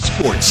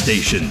sports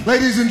station.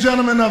 Ladies and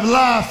gentlemen of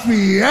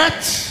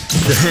Lafayette.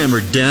 The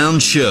Hammered Down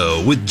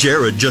Show with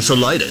Jared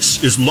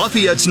Jussolitis is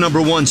Lafayette's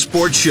 #1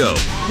 sports show.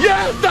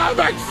 Yes, I'm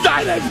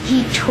excited!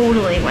 He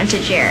totally went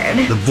to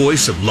Jared. The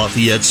voice of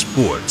Lafayette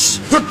sports.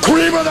 The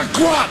cream of the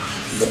crop!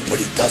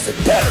 Nobody does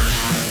it better.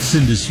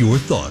 Send us your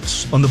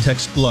thoughts on the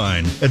text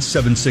line at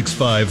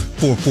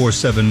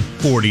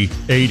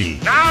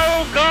 765-447-4080.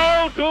 Now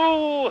go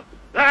do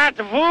that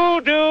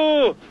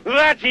voodoo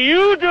that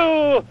you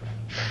do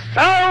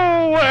so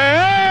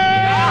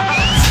well.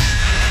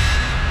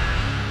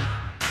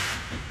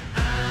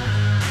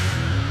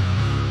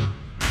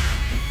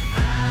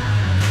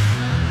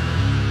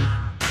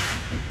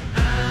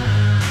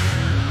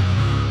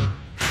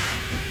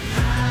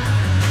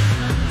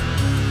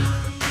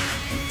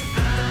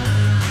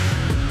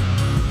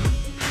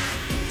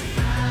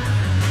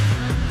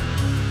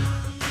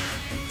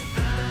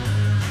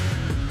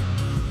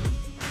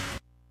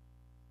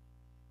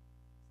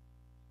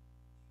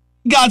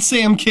 Got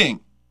Sam King.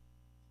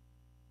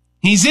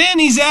 He's in,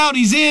 he's out,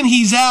 he's in,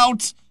 he's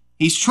out.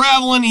 He's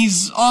traveling,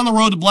 he's on the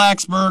road to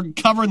Blacksburg,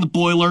 covering the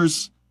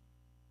Boilers.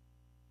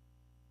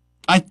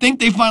 I think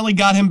they finally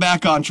got him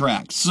back on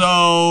track.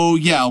 So,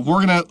 yeah,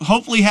 we're going to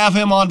hopefully have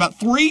him on about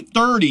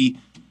 3:30.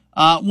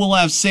 We'll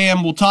have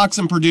Sam. We'll talk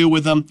some Purdue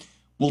with him.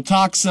 We'll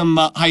talk some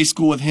high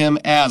school with him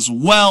as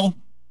well.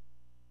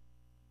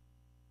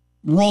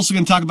 We're also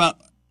going to talk about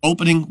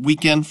opening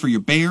weekend for your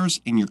Bears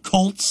and your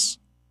Colts.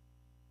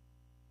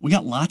 We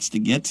got lots to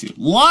get to.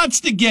 Lots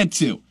to get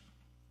to.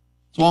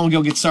 So why don't we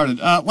go get started?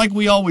 Like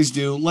we always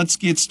do, let's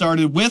get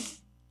started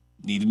with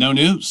Need to Know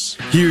News.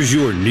 Here's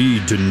your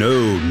Need to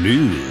Know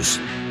News.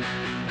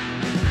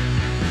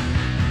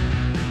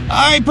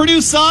 All right,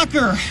 Purdue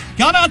soccer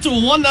got out to a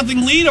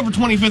 1-0 lead over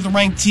 25th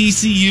ranked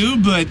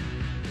TCU, but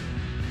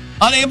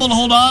unable to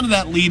hold on to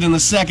that lead in the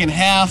second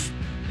half.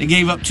 They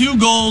gave up 2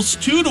 goals,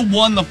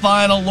 2-1 the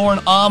final. Lauren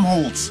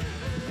Omholtz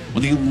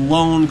with a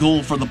lone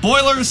goal for the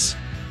Boilers.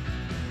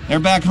 They're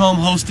back home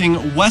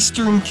hosting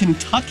Western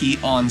Kentucky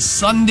on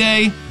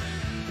Sunday.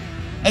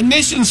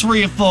 Admissions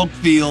free at Folk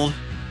Field.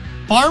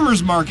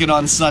 Farmers Market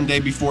on Sunday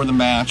before the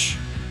match.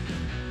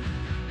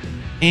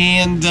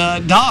 And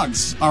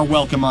dogs are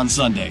welcome on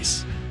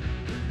Sundays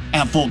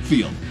at Folk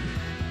Field.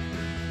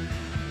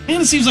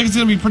 And it seems like it's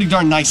going to be a pretty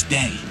darn nice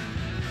day.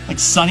 Like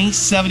sunny,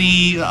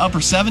 70, upper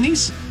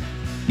 70s.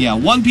 Yeah,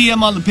 1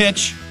 p.m. on the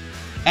pitch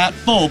at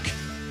Folk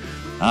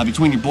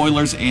between your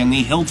Boilers and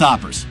the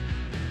Hilltoppers.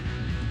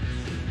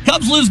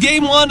 Cubs lose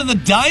game 1 to the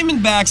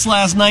Diamondbacks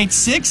last night,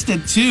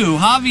 6-2.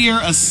 Javier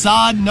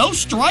Assad, no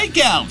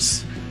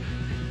strikeouts.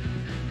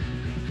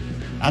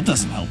 That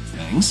doesn't help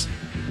things.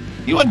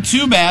 He wasn't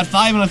too bad,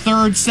 5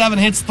 1/3, 7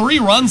 hits, 3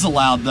 runs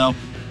allowed though.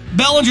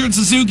 Bellinger and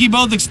Suzuki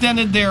both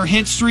extended their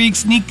hit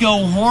streaks.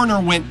 Nico Horner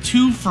went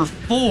 2 for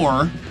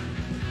 4.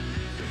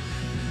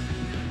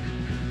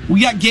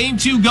 We got game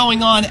 2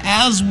 going on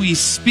as we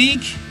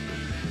speak.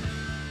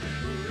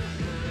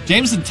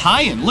 Jameson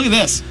Tyon, look at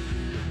this.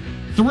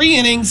 3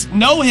 innings,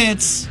 no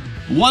hits,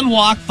 1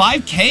 walk,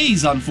 5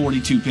 Ks on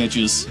 42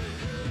 pitches.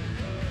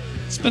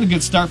 It's been a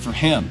good start for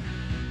him.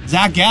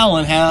 Zach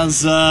Gallen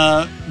has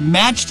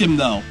matched him,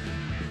 though.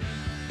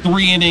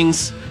 3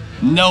 innings,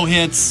 no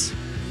hits,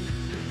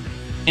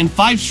 and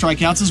 5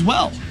 strikeouts as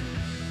well.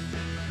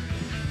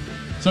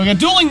 So we got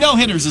dueling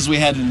no-hitters as we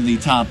head into the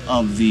top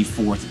of the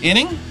 4th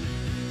inning.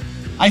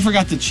 I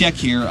forgot to check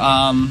here.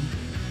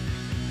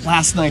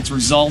 Last night's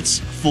results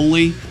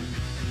fully.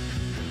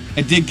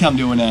 It did come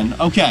to an end.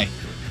 Okay.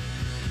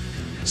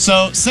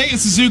 So, Seiya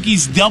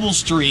Suzuki's double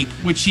streak,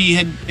 which he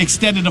had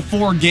extended to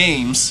 4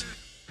 games,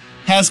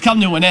 has come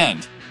to an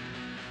end.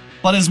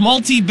 But his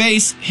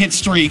multi-base hit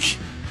streak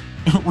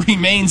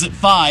remains at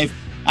 5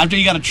 after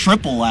he got a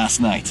triple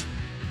last night.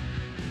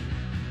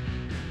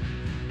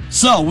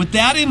 So, with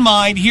that in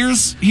mind,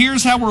 here's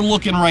how we're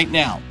looking right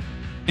now,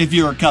 if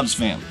you're a Cubs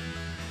fan.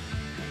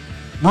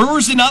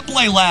 Brewers did not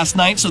play last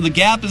night, so the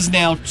gap is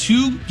now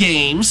 2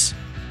 games.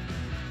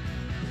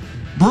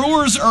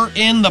 Brewers are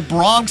in the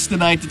Bronx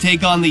tonight to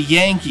take on the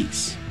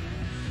Yankees.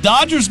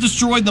 Dodgers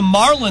destroyed the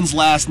Marlins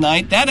last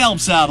night. That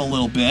helps out a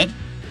little bit.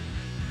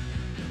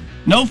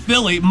 No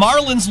Philly.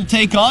 Marlins will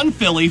take on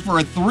Philly for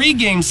a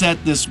 3-game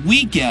set this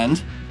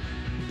weekend.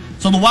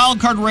 So the wild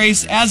card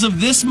race, as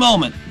of this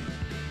moment,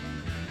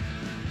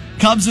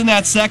 Cubs in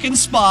that 2nd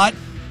spot.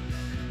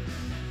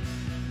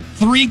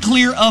 3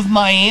 clear of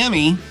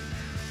Miami.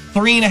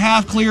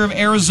 3.5 clear of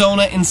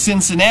Arizona and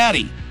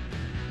Cincinnati.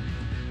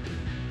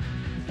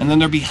 And then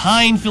they're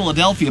behind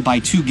Philadelphia by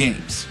 2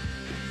 games.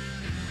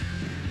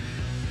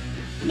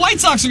 White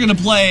Sox are going to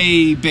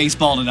play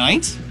baseball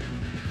tonight.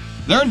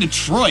 They're in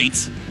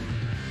Detroit.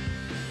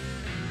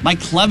 Mike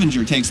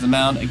Clevenger takes the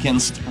mound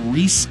against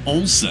Reese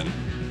Olson.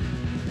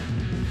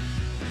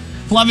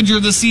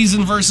 Clevenger this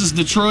season versus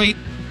Detroit.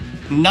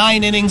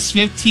 9 innings,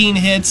 15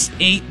 hits,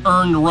 8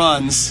 earned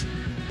runs,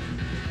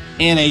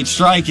 and 8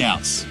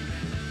 strikeouts.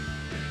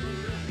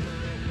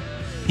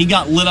 He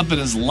got lit up in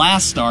his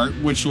last start,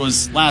 which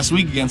was last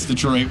week against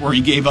Detroit, where he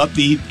gave up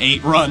the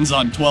 8 runs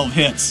on 12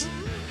 hits.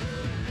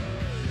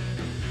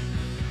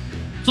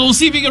 So we'll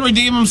see if he can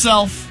redeem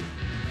himself.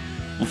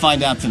 We'll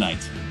find out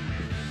tonight.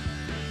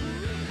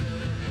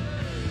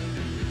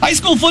 High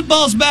school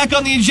football is back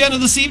on the agenda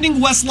this evening.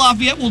 West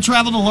Lafayette will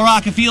travel to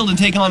LaRocca Field and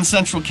take on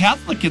Central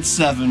Catholic at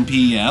 7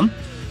 p.m.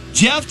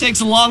 Jeff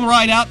takes a long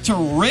ride out to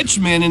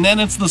Richmond, and then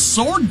it's the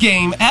Sword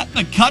game at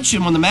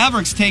McCutcheon when the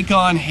Mavericks take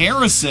on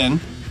Harrison.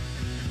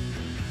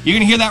 You're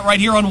going to hear that right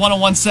here on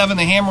 101.7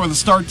 The Hammer with a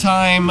start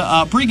time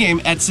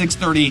pregame at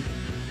 6:30.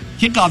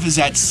 Kickoff is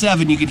at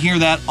 7. You can hear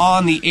that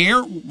on the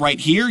air right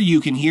here.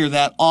 You can hear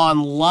that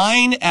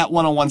online at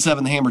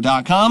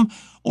 1017thehammer.com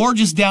or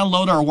just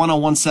download our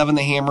 1017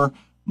 The Hammer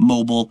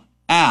mobile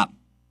app.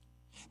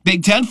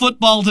 Big Ten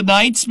football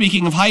tonight.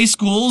 Speaking of high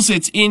schools,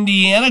 it's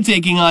Indiana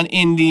taking on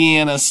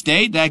Indiana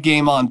State. That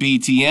game on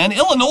BTN.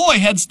 Illinois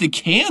heads to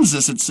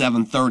Kansas at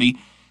 7:30.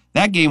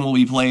 That game will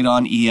be played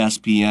on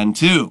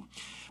ESPN2.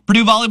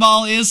 Purdue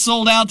volleyball is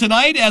sold out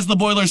tonight as the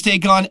Boilers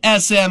take on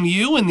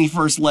SMU in the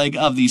first leg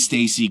of the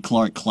Stacey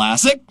Clark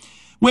Classic.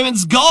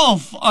 Women's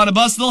golf on a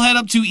bus. They'll head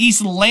up to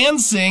East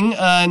Lansing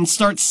and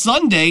start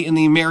Sunday in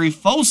the Mary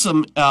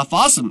Fossum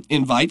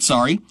invite.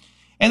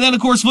 And then,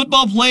 of course,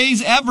 football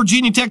plays at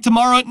Virginia Tech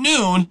tomorrow at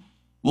noon.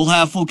 We'll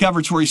have full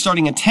coverage for you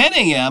starting at 10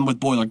 a.m. with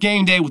Boiler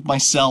Game Day with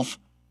myself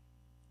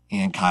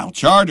and Kyle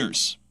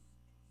Charters.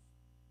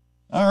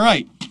 All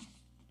right.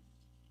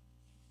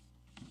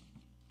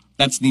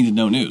 That's need to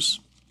know news.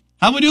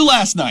 How'd we do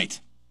last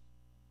night?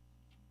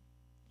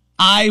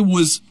 I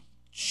was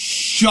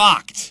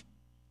shocked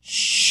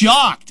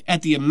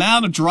at the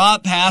amount of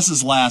drop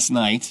passes last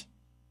night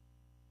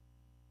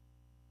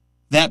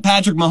that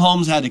Patrick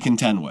Mahomes had to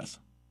contend with.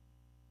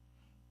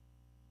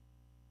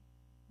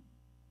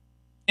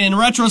 In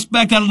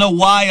retrospect, I don't know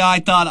why I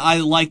thought I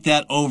liked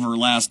that over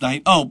last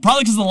night. Oh,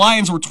 probably because the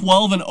Lions were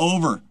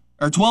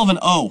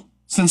 12-0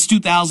 since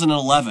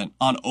 2011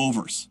 on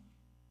overs.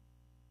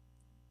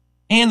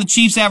 And the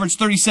Chiefs averaged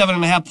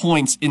 37.5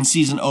 points in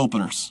season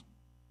openers.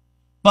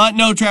 But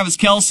no, Travis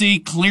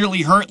Kelce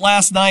clearly hurt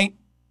last night.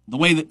 The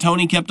way that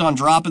Tony kept on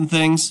dropping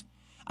things.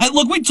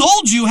 Look, we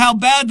told you how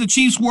bad the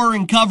Chiefs were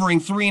in covering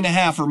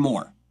 3.5 or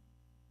more.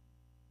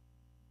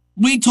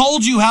 We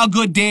told you how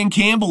good Dan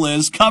Campbell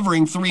is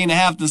covering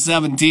 3.5 to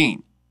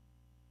 17.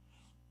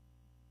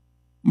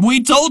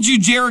 We told you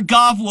Jared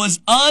Goff was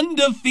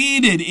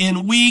undefeated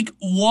in week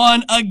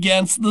 1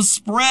 against the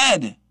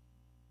spread.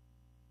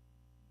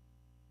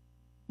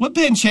 What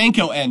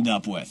Panchenko end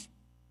up with?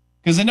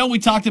 Because I know we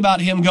talked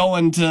about him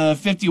going to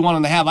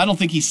 51.5. I don't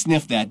think he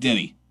sniffed that, did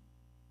he?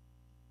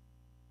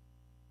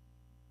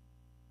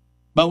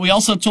 But we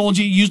also told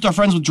you, used our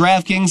friends with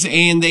DraftKings,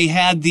 and they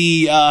had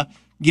the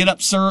get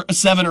up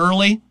 7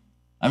 early.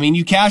 I mean,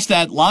 you cashed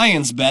that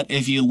Lions bet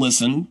if you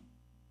listen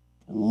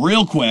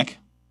real quick.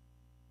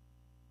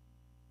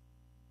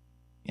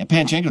 Yeah,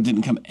 Panchenko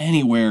didn't come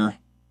anywhere.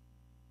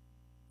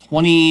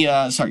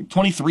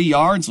 23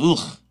 yards.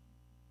 Ugh.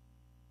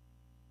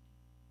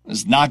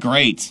 It's not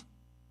great.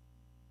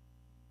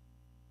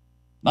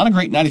 Not a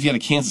great night if you had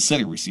a Kansas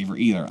City receiver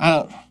either.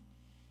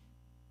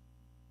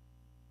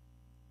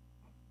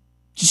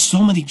 Just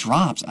so many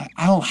drops.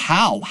 I don't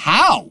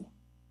how?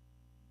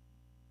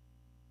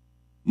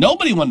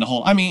 Nobody wanted to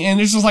hold. I mean, and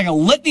there's just like a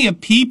litany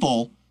of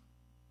people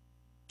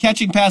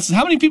catching passes.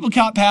 How many people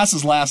caught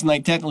passes last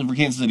night technically for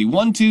Kansas City?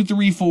 1, 2,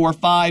 3, 4,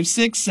 5,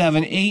 6,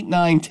 7, 8,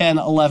 9, 10,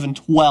 11,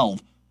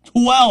 12.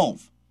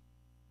 12!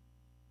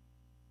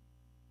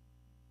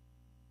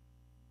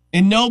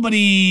 And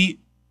nobody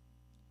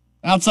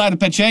outside of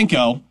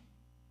Panchenko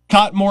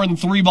caught more than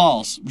 3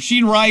 balls.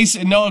 Rasheed Rice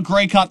and Noah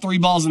Gray caught 3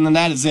 balls, and then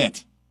that is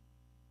it.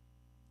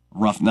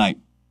 Rough night.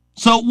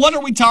 So what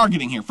are we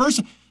targeting here?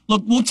 First,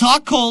 look, we'll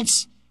talk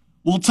Colts.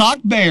 We'll talk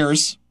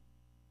Bears.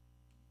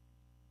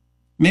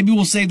 Maybe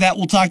we'll save that.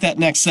 We'll talk that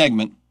next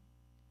segment.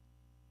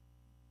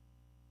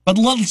 But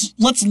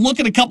let's look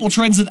at a couple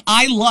trends that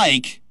I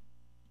like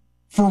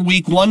for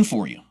week 1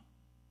 for you.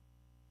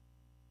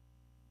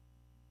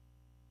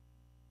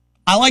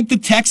 I like the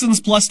Texans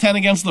plus 10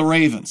 against the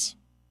Ravens.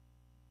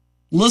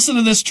 Listen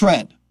to this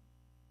trend.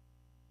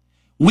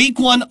 Week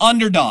 1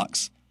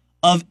 underdogs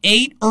of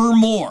 8 or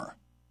more.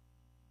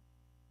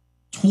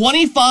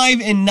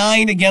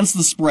 25-9 against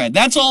the spread.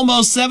 That's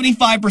almost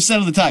 75%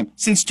 of the time.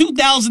 Since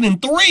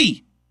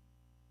 2003.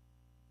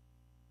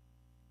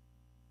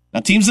 Now,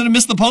 teams that have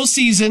missed the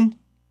postseason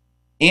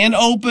and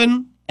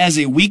open as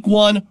a week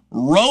 1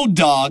 road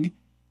dog,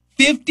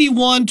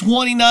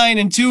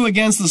 51-29-2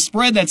 against the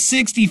spread. That's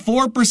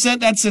 64%.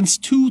 That's since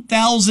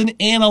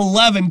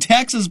 2011.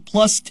 Texas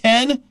plus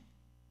 10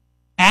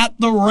 at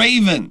the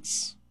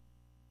Ravens.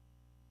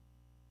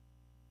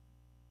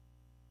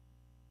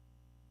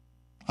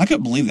 I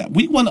couldn't believe that.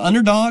 Week 1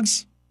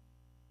 underdogs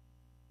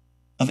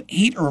of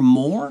 8 or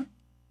more,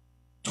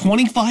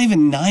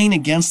 25-9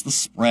 against the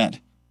spread.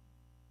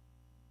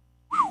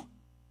 Whew.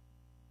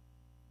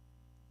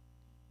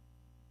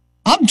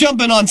 I'm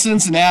jumping on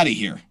Cincinnati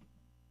here.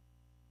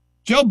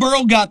 Joe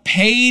Burrow got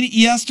paid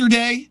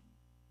yesterday.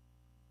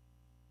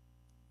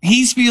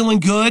 He's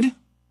feeling good.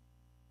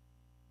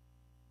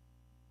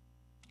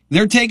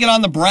 They're taking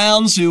on the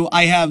Browns, who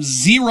I have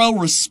zero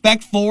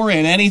respect for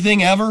in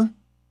anything ever.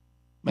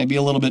 Maybe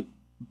a little bit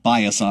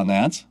bias on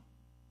that.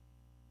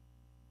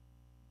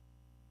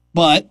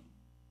 But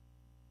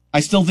I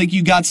still think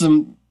you got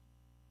some...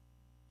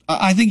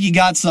 I think you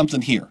got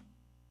something here.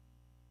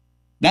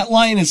 That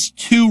line is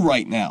 2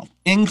 right now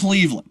in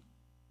Cleveland.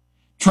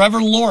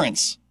 Trevor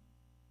Lawrence.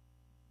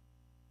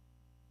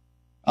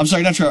 I'm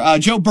sorry, not Trevor.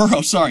 Joe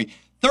Burrow,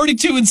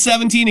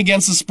 32-17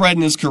 against the spread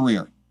in his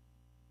career.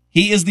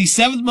 He is the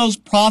 7th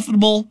most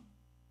profitable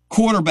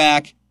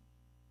quarterback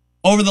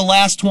over the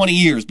last 20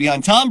 years,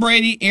 behind Tom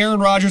Brady, Aaron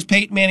Rodgers,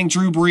 Peyton Manning,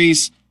 Drew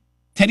Brees,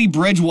 Teddy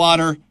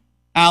Bridgewater,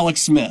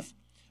 Alex Smith.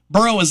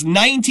 Burrow is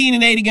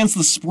 19-8 against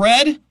the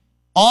spread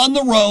on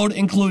the road,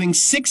 including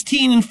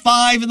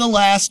 16-5 in the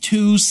last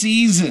 2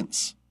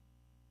 seasons.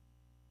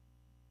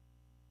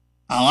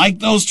 I like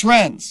those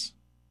trends.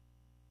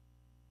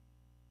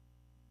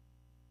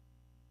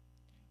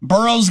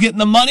 Burrow's getting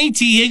the money.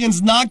 T.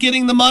 Higgins not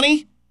getting the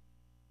money.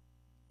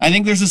 I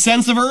think there's a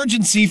sense of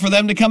urgency for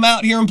them to come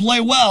out here and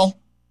play well.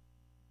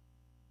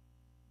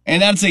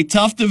 And that's a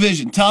tough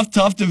division.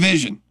 Tough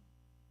division.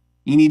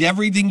 You need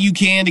everything you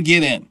can to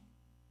get in.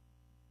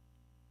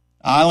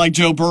 I like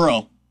Joe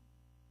Burrow.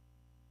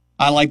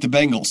 I like the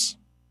Bengals.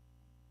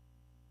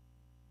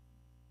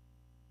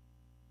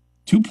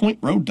 2-point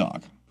road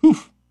dog. Whew.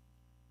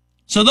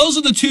 So those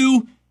are the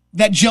 2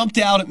 that jumped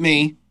out at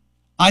me.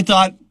 I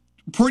thought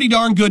pretty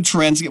darn good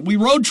trends. We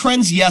rode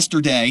trends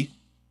yesterday.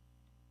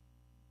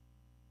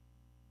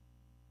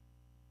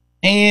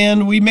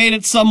 And we made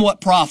it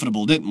somewhat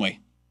profitable, didn't we?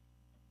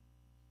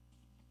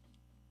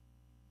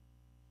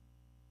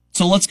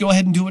 So let's go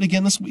ahead and do it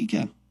again this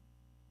weekend.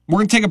 We're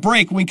going to take a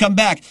break. When we come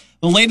back,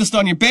 the latest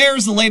on your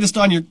Bears, the latest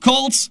on your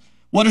Colts.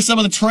 What are some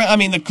of the trends? I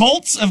mean, the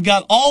Colts have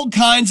got all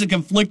kinds of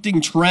conflicting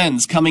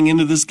trends coming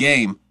into this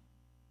game.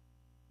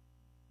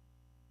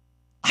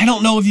 I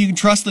don't know if you can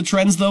trust the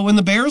trends, though, in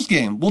the Bears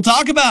game. We'll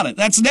talk about it.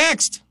 That's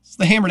next. It's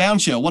the Hammer Down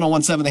Show,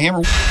 101.7 The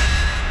Hammer.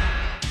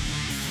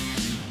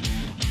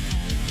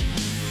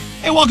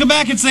 Hey, welcome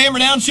back. It's the Hammer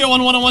Down Show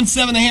on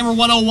 101.7 The Hammer,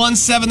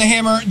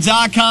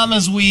 101.7thehammer.com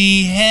as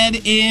we head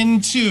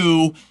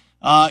into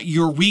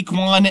your Week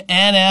 1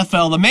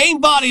 NFL. The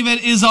main body of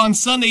it is on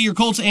Sunday. Your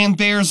Colts and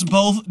Bears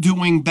both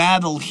doing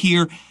battle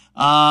here.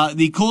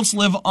 The Colts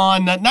live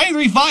on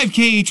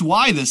 93.5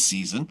 KHY this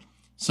season,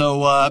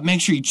 so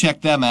make sure you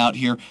check them out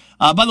here.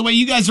 By the way,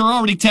 you guys are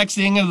already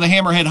texting into the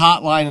Hammerhead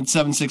hotline at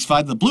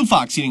 765, the Blue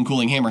Fox Heating and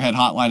Cooling Hammerhead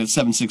hotline at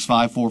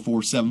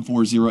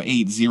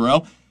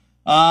 765-447-4080.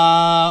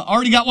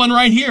 Already got one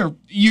right here.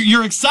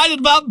 You're excited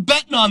about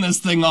betting on this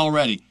thing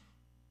already.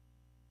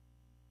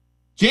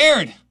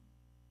 Jared,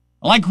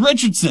 I like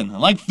Richardson. I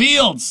like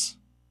Fields.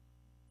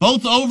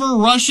 Both over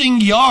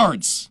rushing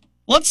yards.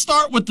 Let's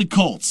start with the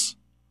Colts.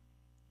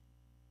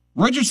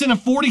 Richardson at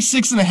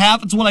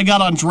 46.5. It's what I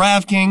got on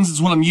DraftKings. It's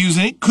what I'm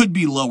using. It could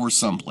be lower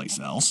someplace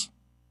else.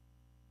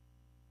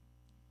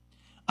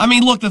 I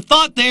mean, look, the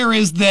thought there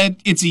is that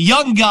it's a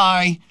young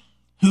guy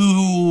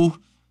who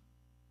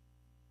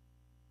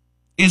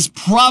is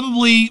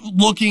probably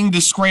looking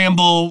to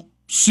scramble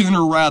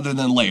sooner rather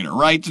than later,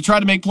 right? To try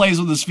to make plays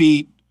with his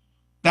feet.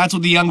 That's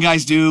what the young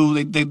guys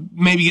do. They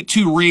maybe get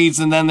 2 reads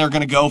and then they're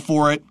going to go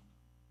for it.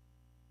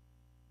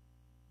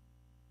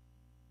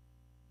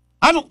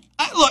 I don't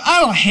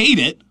hate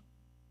it.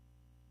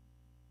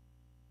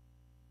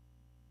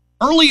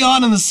 Early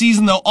on in the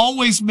season, though,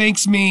 always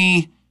scares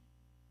me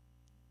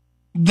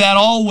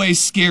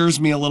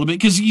a little bit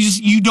because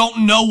you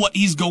don't know what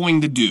he's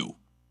going to do.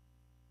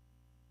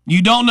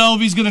 You don't know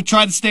if he's going to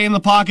try to stay in the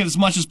pocket as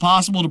much as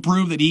possible to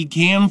prove that he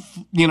can,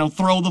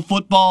 throw the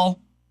football.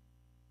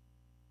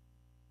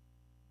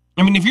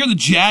 I mean, if you're the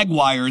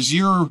Jaguars,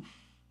 you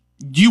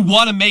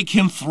want to make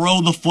him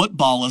throw the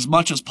football as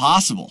much as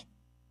possible.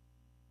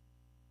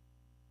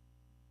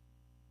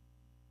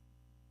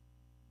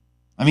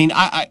 I mean,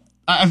 I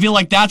feel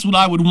like that's what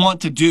I would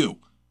want to do.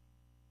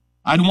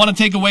 I'd want to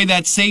take away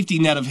that safety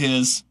net of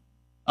his,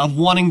 of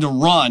wanting to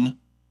run,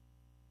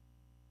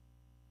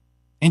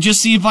 and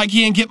just see if I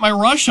can't get my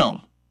rush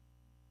home.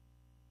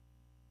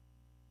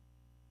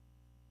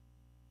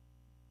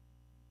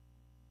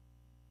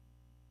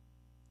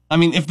 I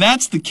mean, if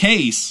that's the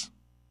case,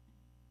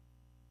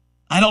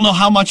 I don't know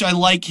how much I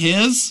like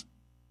his.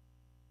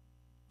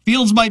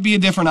 Fields might be a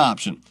different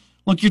option.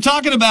 Look, you're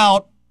talking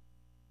about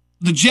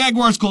the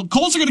Jaguars.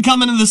 Colts are going to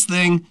come into this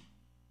thing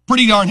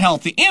pretty darn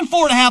healthy. And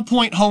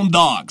 4.5-point home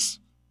dogs.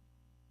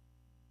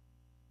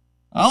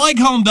 I like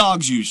home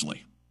dogs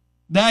usually.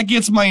 That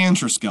gets my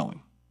interest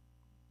going.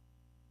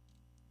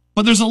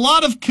 But there's a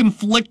lot of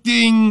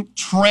conflicting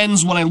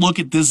trends when I look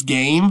at this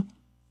game.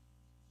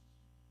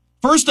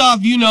 First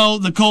off,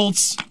 the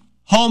Colts'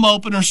 home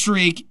opener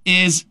streak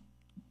it's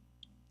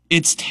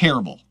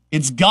terrible.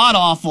 It's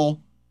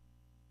god-awful.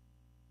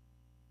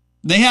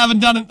 They haven't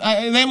done it.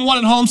 They haven't won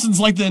at home since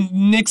like the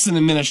Nixon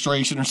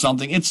administration or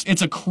something.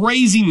 It's a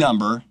crazy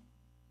number.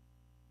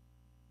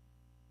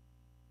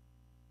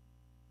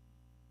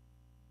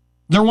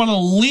 They're one of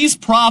the least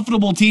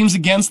profitable teams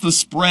against the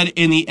spread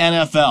in the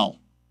NFL.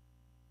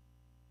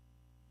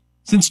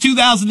 Since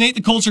 2008,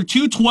 the Colts are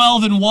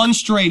 2-12-1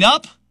 straight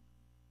up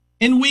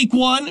in week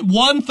 1,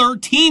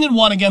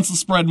 1-13-1 against the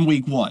spread in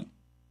week 1.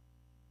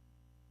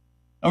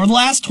 Over the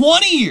last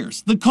 20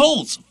 years, the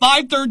Colts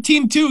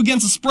 5-13-2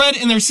 against the spread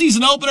in their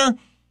season opener,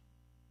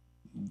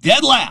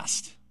 dead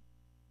last.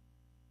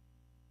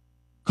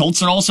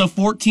 Colts are also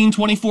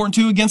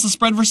 14-24-2 against the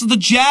spread versus the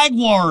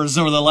Jaguars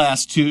over the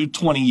last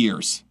 20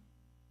 years,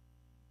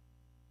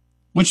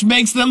 which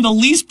makes them the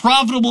least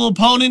profitable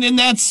opponent in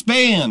that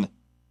span.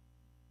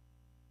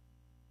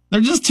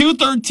 They're just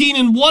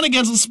 2-13-1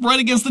 against the spread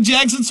against the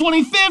Jags in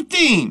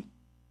 2015.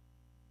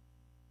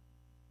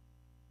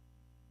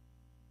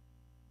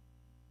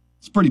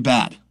 It's pretty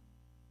bad.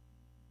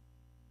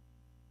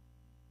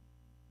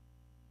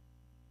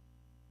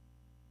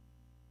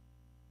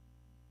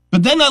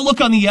 But then I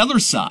look on the other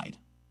side,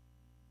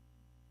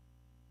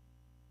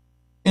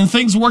 and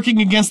things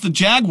working against the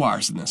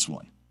Jaguars in this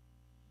one.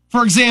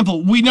 For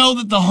example, we know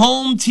that the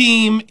home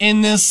team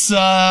in this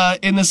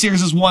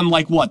series has won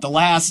like what? The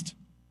last,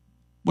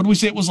 what did we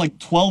say? It was like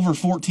 12 or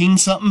 14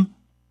 something.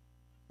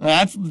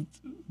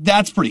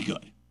 That's pretty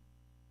good.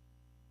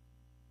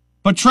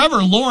 But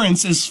Trevor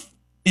Lawrence is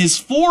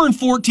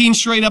 4-14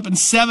 straight up and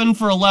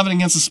 7-11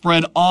 against the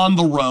spread on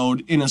the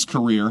road in his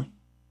career.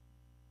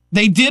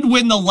 They did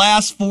win the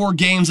last 4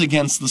 games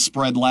against the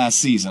spread last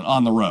season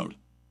on the road.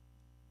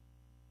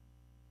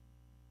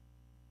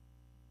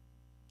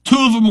 2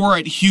 of them were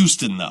at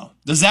Houston, though.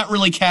 Does that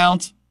really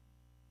count?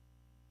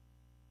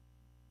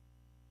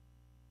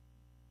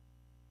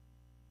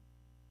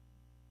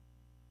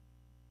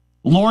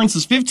 Lawrence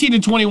is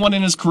 15-21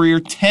 in his career,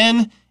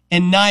 10-9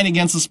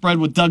 against the spread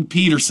with Doug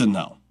Peterson,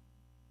 though.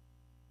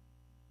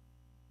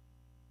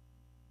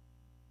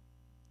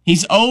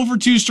 He's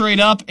 0-2 straight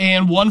up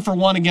and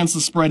 1-1 against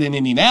the spread in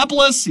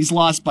Indianapolis. He's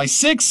lost by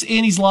 6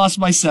 and he's lost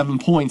by 7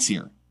 points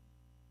here.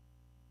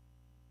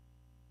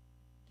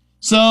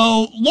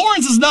 So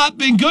Lawrence has not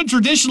been good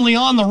traditionally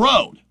on the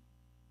road.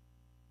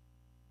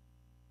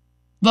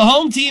 The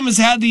home team has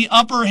had the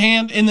upper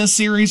hand in this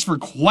series for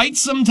quite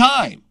some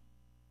time.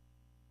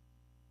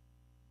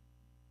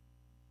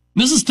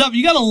 This is tough.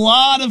 You got a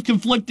lot of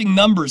conflicting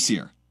numbers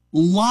here. A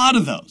lot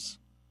of those.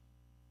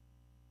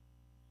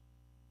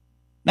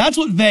 That's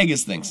what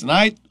Vegas thinks, and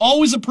I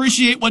always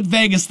appreciate what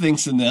Vegas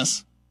thinks in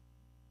this.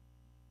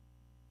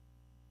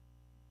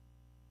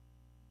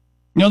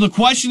 You know, the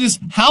question is,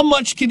 how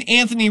much can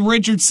Anthony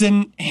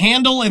Richardson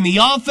handle in the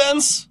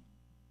offense?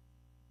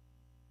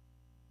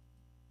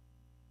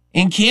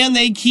 And can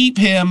they keep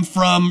him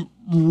from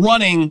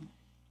running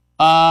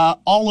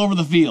all over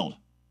the field?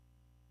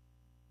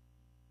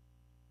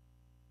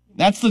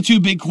 That's the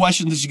 2 big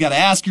questions that you got to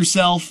ask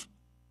yourself.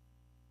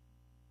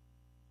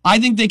 I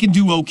think they can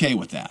do okay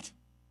with that.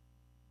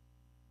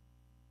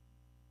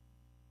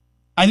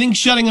 I think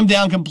shutting him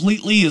down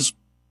completely is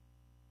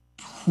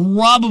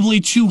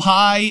probably too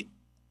high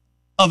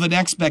of an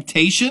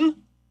expectation.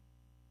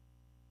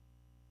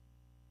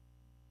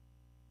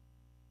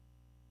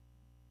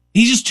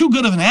 He's just too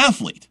good of an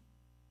athlete.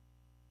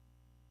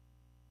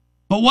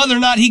 But whether or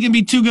not he can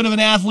be too good of an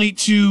athlete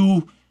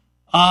to,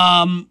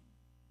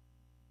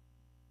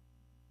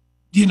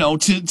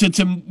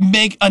 to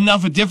make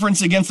enough a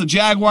difference against the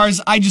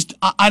Jaguars, I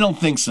don't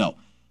think so.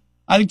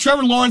 I think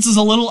Trevor Lawrence is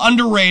a little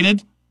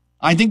underrated.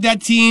 I think that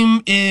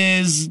team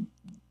is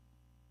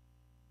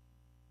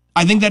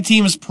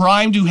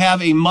primed to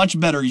have a much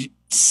better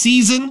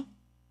season.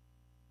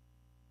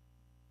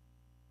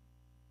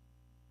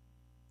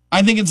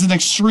 I think it's an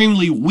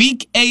extremely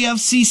weak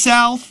AFC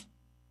South.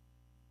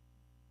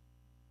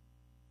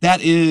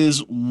 That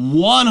is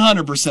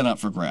 100% up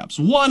for grabs.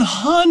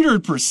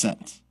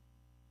 100%.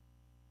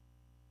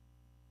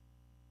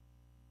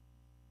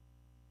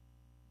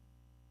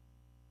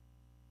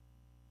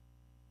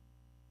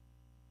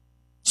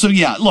 So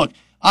yeah, look,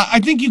 I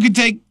think you could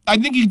take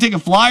a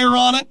flyer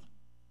on it,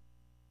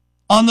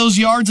 on those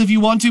yards if you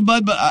want to,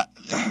 bud. But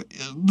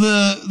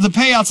the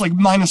payout's like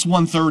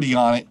 -130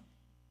 on it.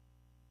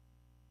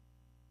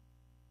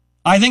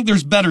 I think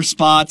there's better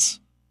spots.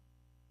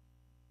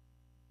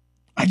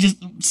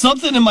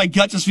 Something in my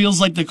gut just feels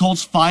like the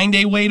Colts find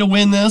a way to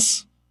win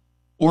this,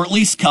 or at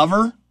least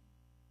cover.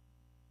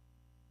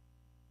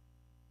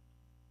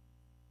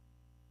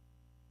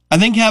 I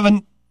think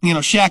having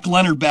Shaq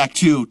Leonard back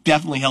too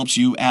definitely helps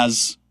you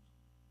as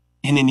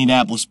an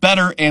Indianapolis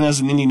bettor and as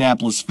an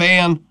Indianapolis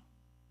fan.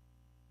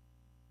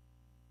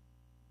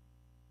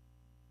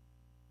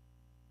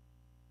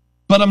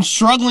 But I'm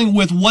struggling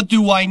with what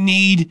do I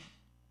need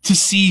to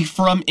see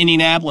from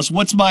Indianapolis?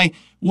 What's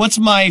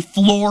my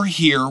floor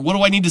here? What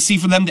do I need to see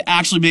for them to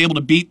actually be able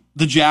to beat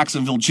the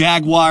Jacksonville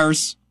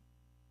Jaguars?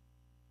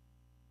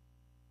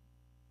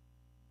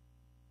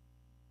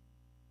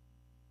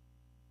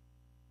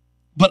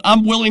 But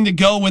I'm willing to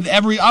go with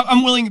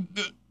I'm willing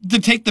to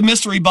take the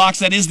mystery box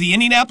that is the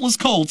Indianapolis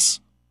Colts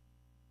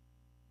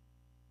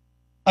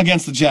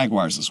against the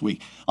Jaguars this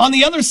week. On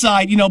the other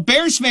side,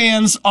 Bears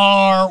fans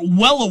are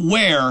well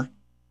aware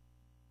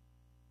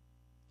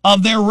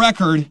of their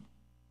record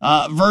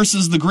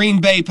versus the Green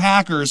Bay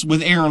Packers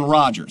with Aaron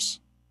Rodgers.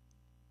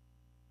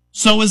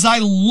 So as I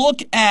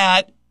look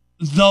at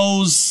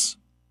those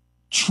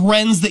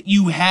trends that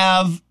you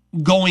have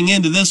going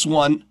into this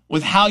one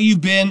with how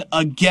you've been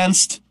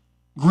against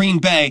Green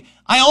Bay,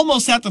 I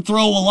almost have to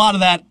throw a lot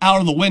of that out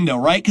of the window,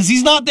 right? Because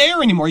he's not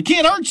there anymore. He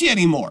can't hurt you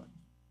anymore.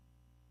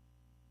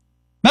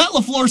 Matt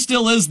LaFleur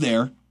still is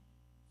there.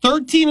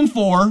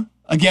 13-4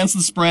 against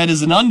the spread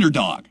as an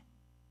underdog.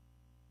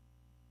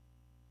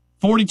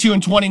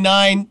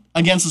 42-29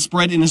 against the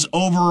spread in his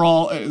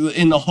overall,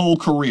 in the whole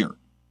career.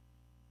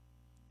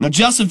 Now,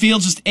 Justin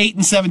Fields just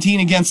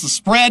 8-17 against the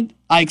spread.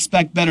 I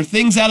expect better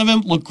things out of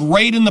him. Looked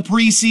great in the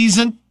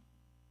preseason.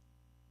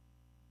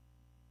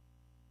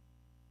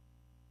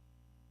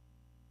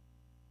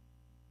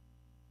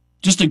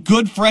 Just a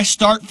good, fresh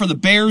start for the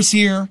Bears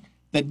here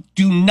that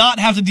do not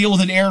have to deal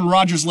with an Aaron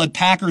Rodgers-led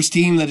Packers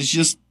team that has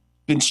just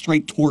been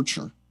straight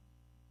torture.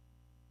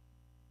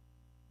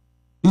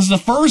 This is the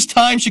first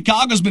time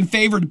Chicago's been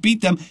favored to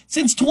beat them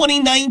since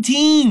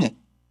 2019.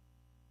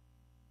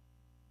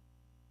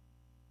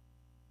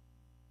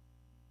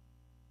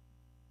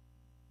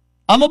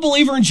 I'm a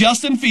believer in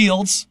Justin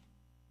Fields.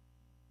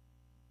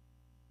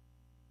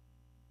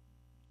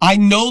 I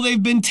know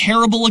they've been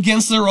terrible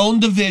against their own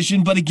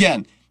division, but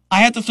again,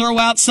 I have to throw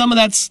out some of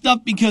that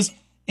stuff because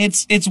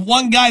it's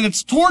one guy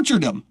that's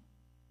tortured him.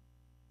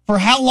 For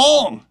how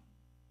long?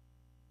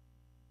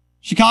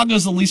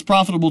 Chicago's the least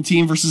profitable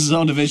team versus his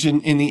own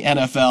division in the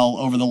NFL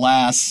over the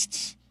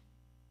last,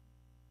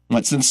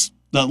 since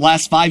the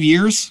last 5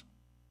 years?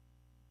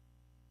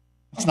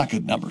 That's not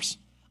good numbers.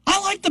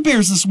 I like the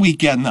Bears this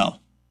weekend, though.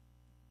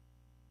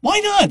 Why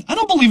not? I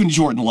don't believe in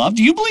Jordan Love.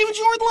 Do you believe in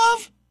Jordan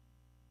Love?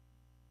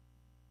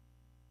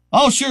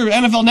 Oh, sure,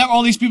 NFL Network,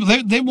 all these people,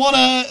 they want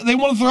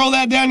to throw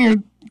that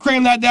down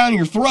cram that down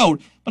your throat.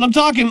 But I'm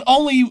talking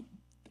only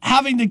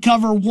having to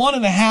cover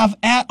 1.5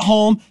 at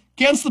home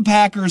against the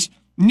Packers.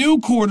 New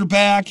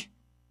quarterback.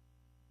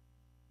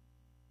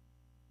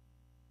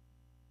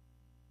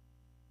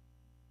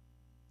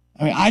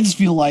 I mean, I just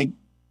feel like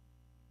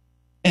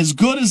as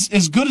good as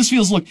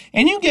Fields look,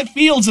 and you get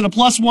Fields at a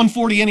plus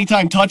 140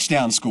 anytime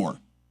touchdown score.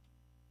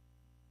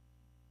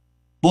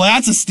 Boy,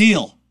 that's a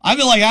steal. I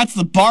feel like that's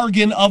the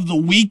bargain of the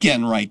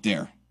weekend right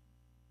there.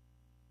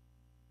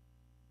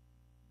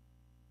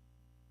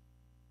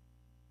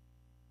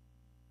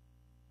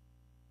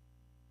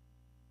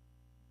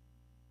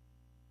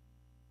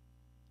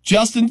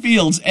 Justin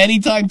Fields,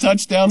 anytime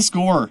touchdown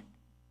scorer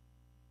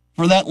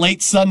for that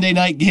late Sunday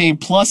night game,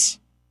 plus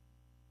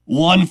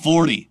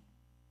 140.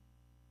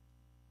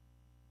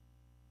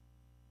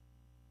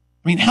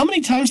 I mean, how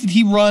many times did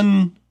he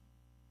run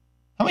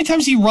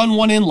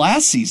one in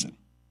last season?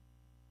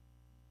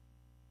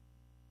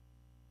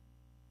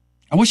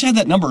 I wish I had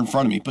that number in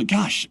front of me, but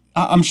gosh,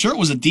 I'm sure it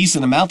was a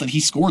decent amount that he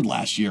scored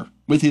last year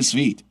with his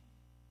feet.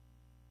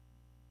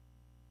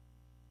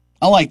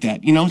 I like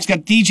that. You know, he's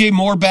got DJ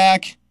Moore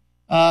back.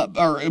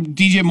 Or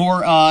DJ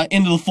Moore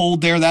into the fold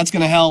there. That's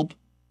going to help.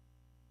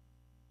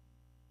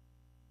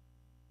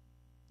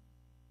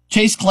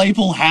 Chase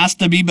Claypool has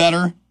to be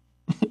better.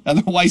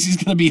 Otherwise, he's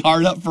going to be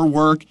hard up for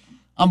work.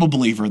 I'm a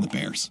believer in the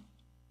Bears.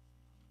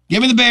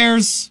 Give me the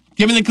Bears.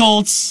 Give me the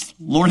Colts.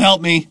 Lord help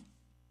me.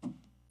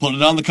 Put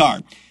it on the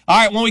card. All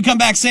right, when we come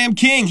back, Sam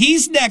King,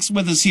 he's next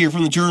with us here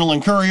from the Journal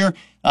and Courier.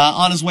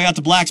 On his way out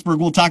to Blacksburg.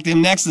 We'll talk to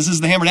him next. This is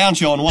the Hammer Down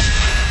Show.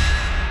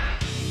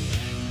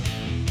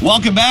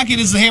 Welcome back. It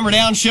is the Hammer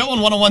Down Show on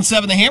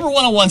 101.7 The Hammer,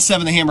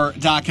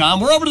 101.7thehammer.com.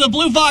 We're over to the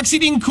Blue Fox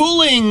Heating and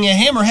Cooling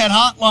Hammerhead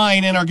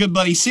Hotline, and our good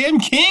buddy Sam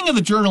King of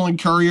the Journal and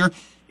Courier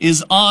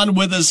is on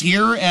with us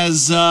here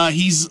as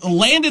he's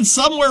landed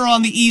somewhere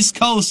on the East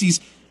Coast.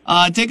 He's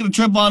taking a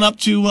trip on up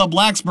to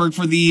Blacksburg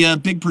for the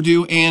big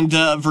Purdue and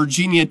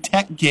Virginia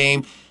Tech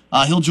game.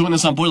 He'll join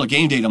us on Boiler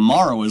Game Day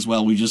tomorrow as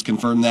well. We just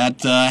confirmed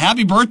that.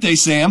 Happy birthday,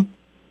 Sam.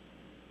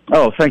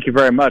 Oh, thank you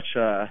very much.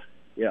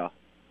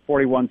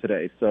 41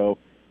 today, so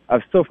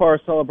I've so far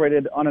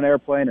celebrated on an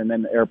airplane and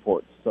then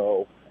airports.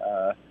 So,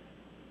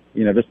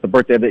 just the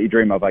birthday that you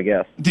dream of, I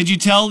guess. Did you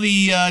tell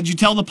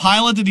the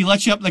pilot? Did he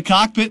let you up in the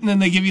cockpit and then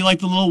they give you like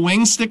the little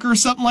wing sticker or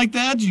something like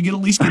that? Did you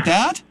at least get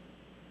that?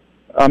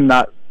 I'm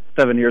not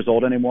 7 years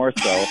old anymore,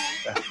 so.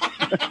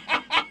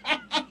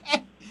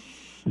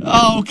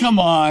 Oh, come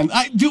on.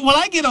 When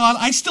I get on,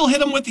 I still hit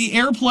them with the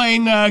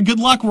airplane.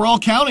 Good luck. We're all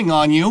counting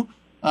on you.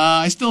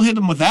 I still hit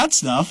them with that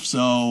stuff.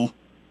 So.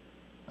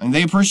 And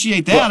they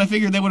appreciate that. Well, I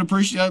figured they would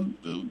appreciate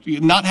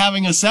not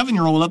having a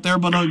 7-year-old up there,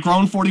 but a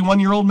grown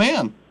 41-year-old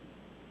man.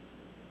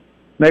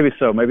 Maybe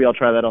so. Maybe I'll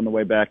try that on the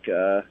way back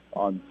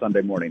on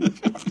Sunday morning.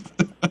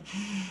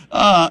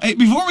 Hey,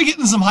 before we get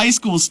into some high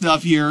school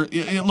stuff here,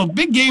 look,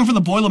 big game for the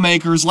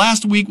Boilermakers.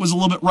 Last week was a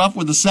little bit rough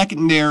with the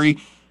secondary.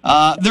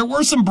 There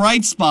were some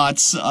bright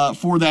spots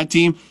for that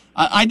team.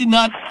 I did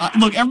not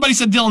look. Everybody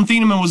said Dylan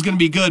Thieneman was going to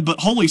be good, but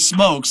holy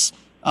smokes,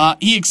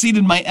 he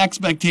exceeded my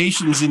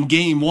expectations in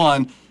game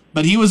one.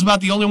 But he was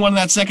about the only one in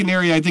that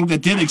secondary, I think,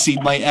 that did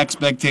exceed my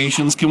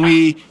expectations. Can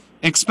we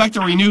expect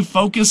a renewed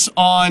focus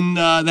on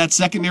that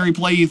secondary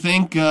play, you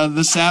think,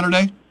 this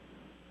Saturday?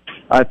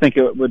 I think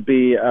it would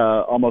be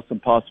almost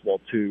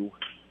impossible to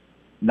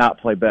not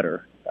play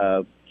better,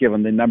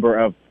 given the number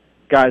of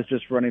guys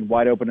just running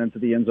wide open into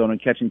the end zone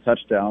and catching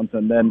touchdowns.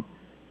 And then,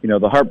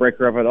 the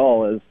heartbreaker of it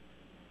all is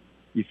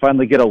you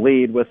finally get a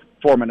lead with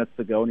 4 minutes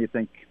to go, and you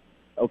think,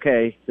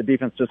 okay, the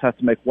defense just has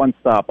to make one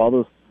stop. All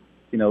those,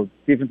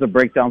 defensive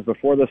breakdowns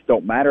before this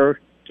don't matter.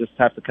 Just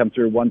have to come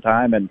through one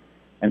time and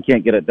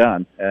can't get it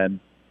done. And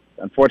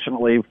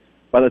unfortunately,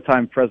 by the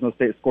time Fresno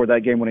State scored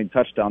that game-winning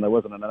touchdown, there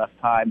wasn't enough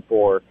time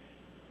for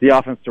the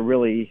offense to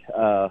really,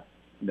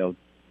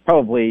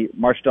 probably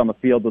march down the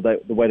field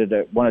the way that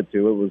it wanted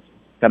to. It was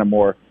kind of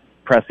more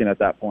pressing at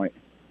that point.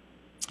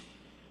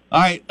 All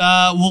right,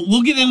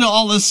 we'll get into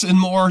all this and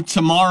more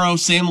tomorrow.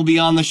 Sam will be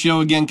on the show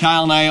again.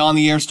 Kyle and I on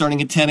the air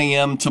starting at 10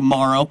 a.m.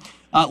 tomorrow.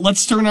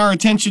 Let's turn our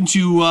attention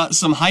to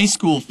some high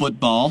school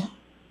football.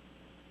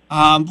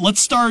 Let's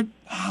start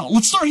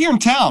here in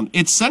town.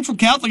 It's Central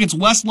Catholic. It's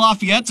West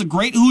Lafayette. It's a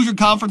great Hoosier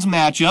Conference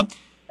matchup.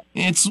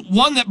 It's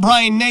one that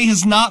Brian Ney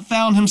has not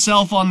found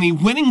himself on the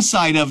winning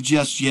side of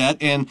just yet.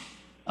 And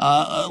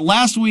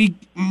last week,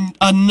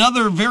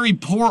 another very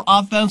poor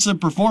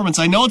offensive performance.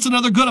 I know it's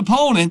another good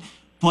opponent,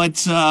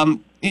 but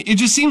it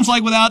just seems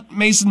like without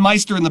Mason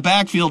Meister in the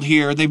backfield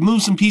here, they've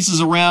moved some pieces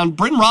around.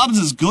 Britton Robbins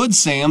is good,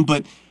 Sam,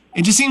 but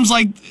it just seems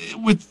like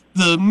with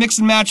the mix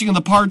and matching of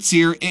the parts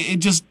here, it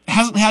just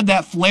hasn't had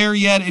that flair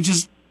yet.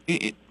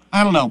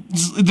 I don't know.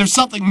 There's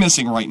something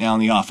missing right now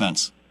in the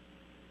offense.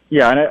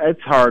 Yeah, and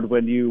it's hard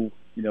when you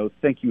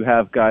think you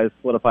have guys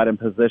solidified in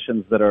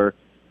positions that are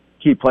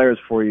key players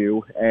for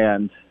you,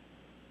 and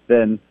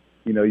then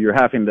you're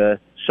having to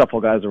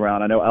shuffle guys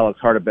around. I know Alex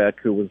Hardebeck,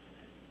 who was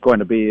going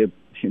to be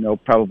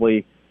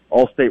probably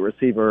all-state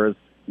receivers,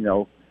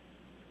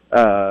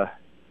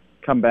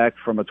 come back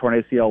from a torn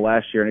ACL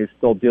last year, and he's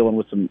still dealing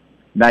with some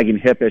nagging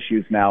hip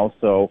issues now.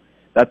 So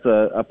that's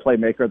a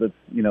playmaker that's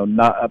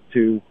not up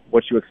to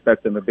what you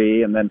expect them to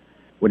be. And then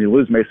when you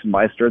lose Mason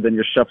Meister, then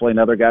you're shuffling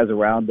other guys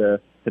around to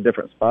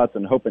different spots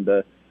and hoping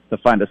to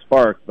find a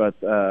spark. But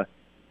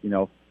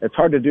it's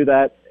hard to do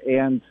that,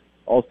 and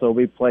also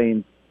we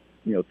playing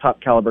top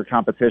caliber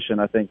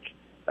competition. I think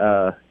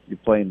you're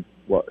playing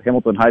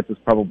Hamilton Heights is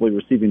probably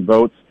receiving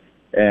votes,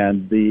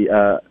 and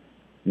the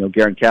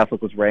Guerin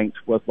Catholic was ranked,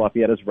 West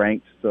Lafayette is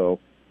ranked, so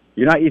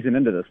you're not easing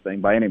into this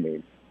thing by any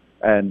means.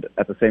 And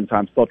at the same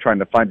time, still trying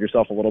to find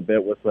yourself a little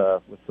bit with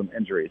some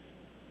injuries.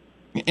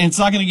 And it's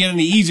not going to get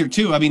any easier,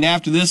 too. I mean,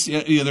 after this,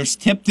 there's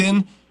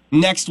Tipton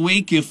next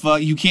week. If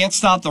you can't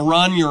stop the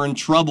run, you're in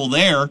trouble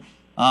there.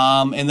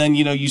 And then,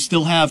 you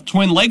still have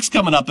Twin Lakes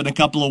coming up in a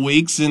couple of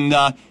weeks. And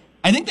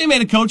I think they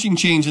made a coaching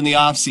change in the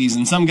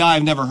offseason. Some guy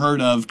I've never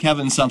heard of,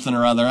 Kevin something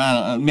or other. I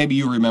don't know, maybe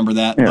you remember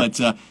that.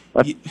 Yeah.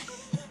 But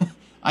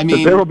I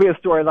mean, there will be a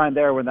storyline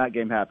there when that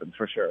game happens,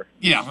 for sure.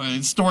 Yeah,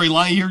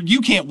 storyline.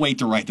 You can't wait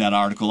to write that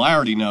article. I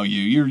already know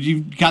you.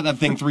 You've got that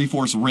thing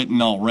 3/4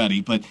 written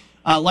already. But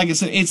like I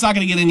said, it's not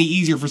going to get any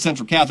easier for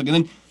Central Catholic.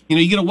 And then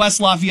you get a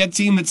West Lafayette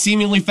team that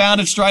seemingly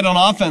found its stride on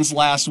offense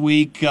last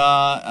week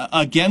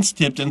against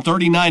Tipton,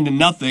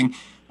 39-0.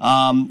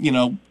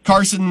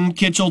 Carson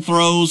Kitchell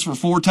throws for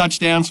 4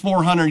 touchdowns,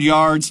 400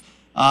 yards.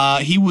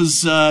 He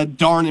was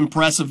darn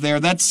impressive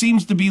there. That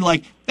seems to be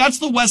that's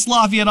the West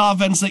Lafayette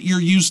offense that you're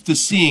used to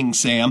seeing,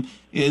 Sam.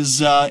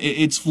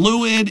 It's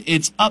fluid,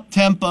 it's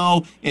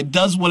up-tempo, it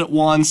does what it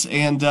wants,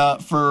 and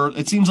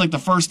it seems like the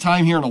first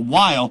time here in a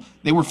while,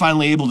 they were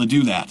finally able to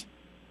do that.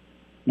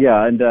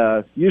 Yeah,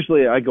 and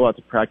usually I go out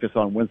to practice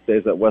on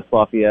Wednesdays at West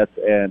Lafayette,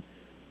 and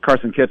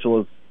Carson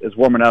Kitchell is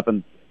warming up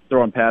and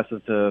throwing passes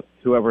to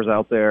whoever's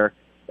out there,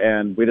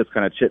 and we just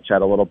kind of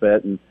chit-chat a little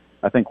bit. And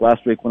I think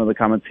last week one of the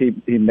comments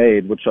he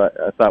made, which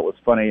I thought was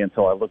funny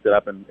until I looked it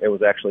up and it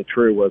was actually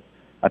true, was,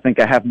 I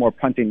think I have more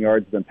punting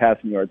yards than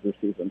passing yards this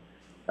season.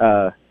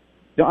 Don't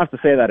have to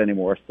say that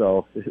anymore,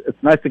 so it's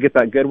nice to get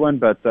that good one.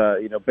 But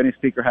Benny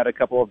Speaker had a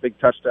couple of big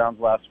touchdowns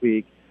last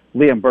week.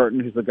 Liam Burton,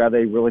 who's the guy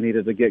they really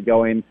needed to get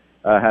going,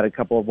 had a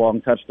couple of long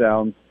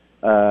touchdowns.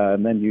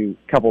 And then you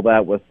couple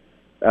that with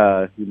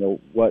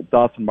what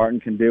Dawson Martin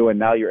can do, and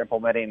now you're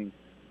implementing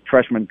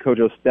freshman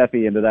Kojo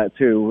Steffi into that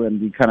too,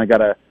 and you kind of got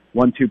a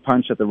 1-2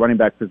 punch at the running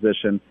back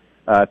position.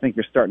 I think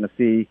you're starting to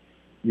see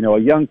a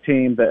young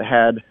team that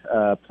had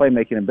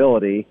playmaking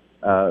ability,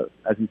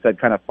 as you said,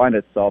 kind of find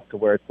itself to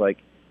where it's like,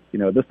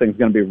 this thing's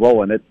going to be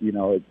rolling.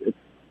 It's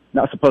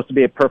not supposed to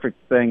be a perfect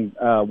thing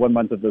 1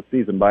 month of the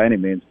season by any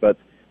means, but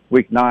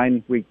week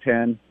 9, week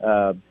 10,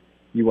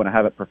 you want to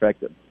have it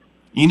perfected.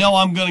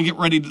 I'm going to get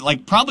ready to,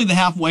 probably the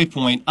halfway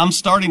point. I'm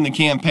starting the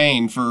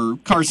campaign for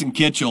Carson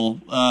Kitchell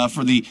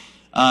for the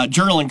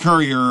Journal and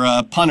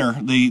Courier punter,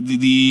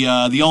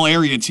 the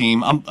all-area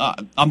team.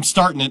 I'm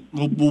starting it.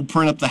 We'll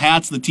print up the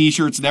hats, the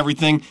T-shirts, and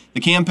everything.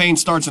 The campaign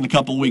starts in a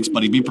couple of weeks,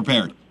 buddy. Be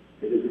prepared.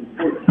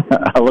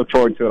 I look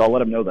forward to it. I'll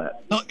let him know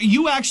that.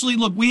 You actually,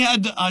 look, we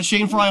had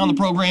Shane Fry on the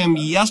program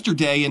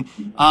yesterday, and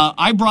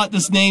I brought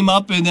this name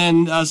up, and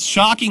then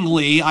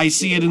shockingly, I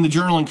see it in the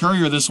Journal and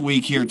Courier this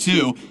week here,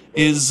 too,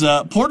 is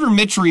Porter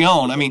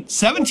Mitrione.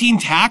 17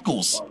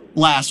 tackles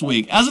last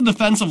week as a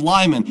defensive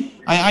lineman.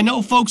 I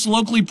know folks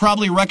locally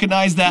probably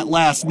recognize that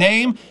last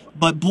name,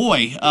 But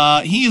boy,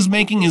 he is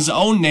making his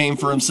own name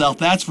for himself,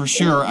 that's for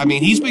sure. I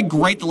mean, he's been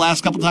great the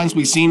last couple times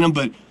we've seen him,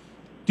 but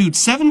dude,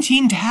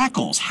 17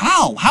 tackles.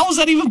 How? How is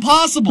that even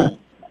possible?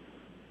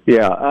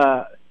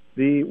 Yeah,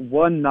 the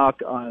one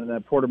knock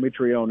on Porter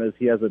Mitrione is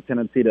he has a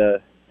tendency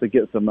to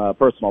get some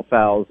personal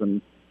fouls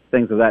and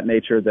things of that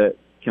nature that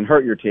can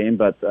hurt your team,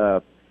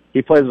 but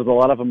he plays with a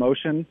lot of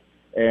emotion,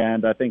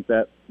 and I think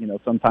that,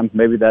 sometimes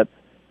maybe that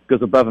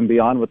goes above and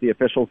beyond what the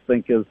officials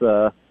think is,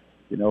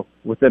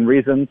 within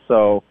reason.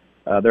 So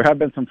there have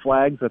been some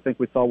flags. I think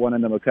we saw one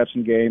in the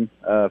McCutcheon game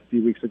a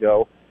few weeks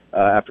ago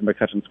after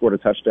McCutcheon scored a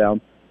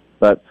touchdown.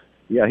 But,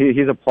 yeah,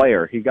 he's a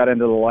player. He got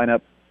into the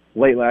lineup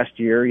late last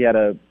year. He had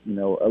at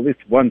least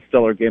one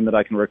stellar game that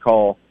I can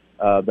recall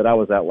that I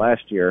was at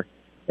last year.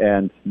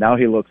 And now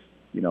he looks,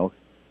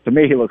 to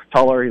me, he looks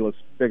taller. He looks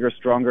bigger,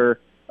 stronger.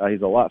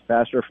 He's a lot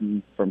faster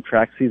from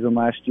track season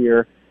last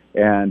year.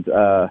 And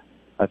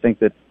I think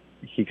that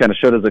he kind of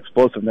showed his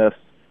explosiveness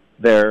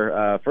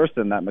there. First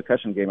in that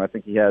McCutcheon game, I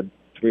think he had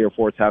 3 or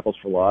 4 tackles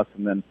for loss.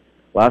 And then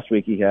last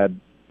week he had,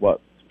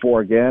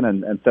 4 again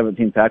and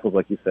 17 tackles,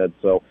 like you said.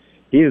 So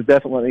he's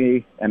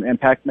definitely an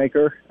impact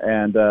maker.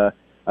 And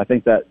I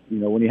think that,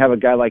 when you have a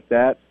guy like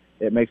that,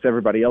 it makes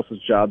everybody else's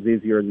jobs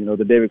easier.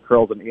 The David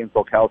Curls and Ian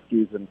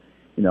Solkowski's and,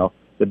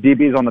 the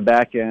DBs on the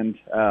back end,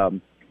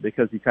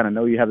 because you kind of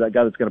know you have that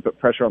guy that's going to put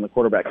pressure on the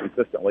quarterback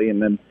consistently,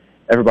 and then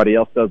everybody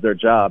else does their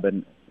job,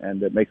 and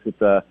it makes it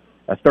a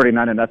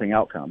 39-0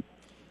 outcome.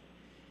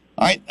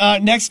 All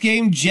right, next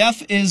game,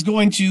 Jeff is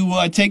going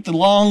to take the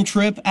long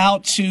trip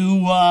out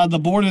to the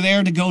border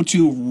there to go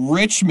to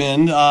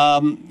Richmond. I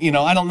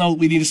don't know that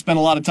we need to spend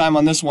a lot of time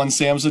on this one,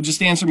 Sam, so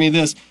just answer me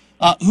this.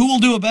 Who will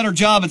do a better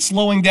job at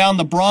slowing down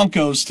the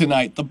Broncos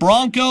tonight? The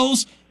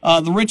Broncos,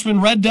 the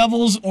Richmond Red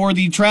Devils, or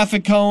the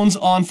traffic cones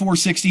on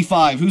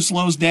 465? Who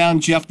slows down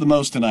Jeff the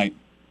most tonight?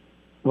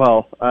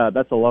 Well,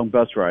 that's a long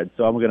bus ride,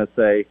 so I'm going to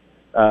say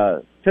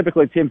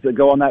typically teams that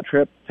go on that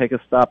trip take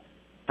a stop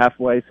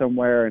halfway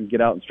somewhere and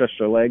get out and stretch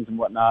their legs and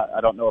whatnot.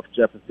 I don't know if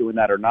Jeff is doing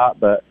that or not,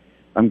 but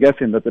I'm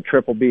guessing that the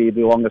trip will be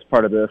the longest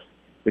part of this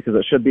because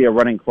it should be a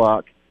running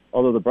clock.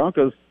 Although the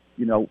Broncos,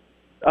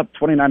 up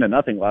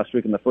 29-0 last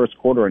week in the first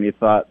quarter, and you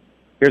thought,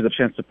 here's a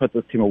chance to put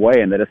this team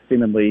away, and they just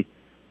seemingly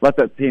let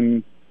that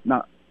team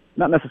not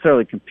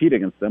necessarily compete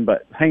against them,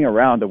 but hang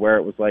around to where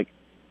it was like,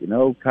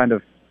 kind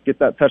of get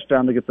that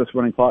touchdown to get this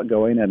running clock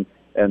going, and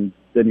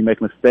then you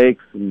make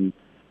mistakes, and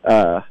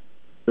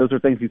those are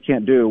things you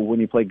can't do when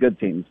you play good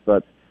teams.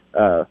 But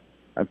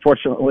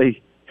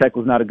unfortunately, Tech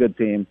was not a good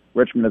team.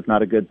 Richmond is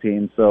not a good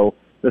team, so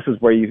this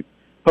is where you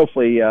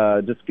hopefully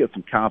just get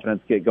some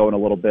confidence, get going a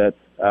little bit,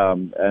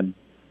 and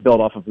build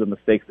off of the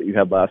mistakes that you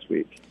had last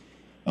week.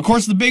 Of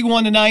course, the big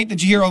one tonight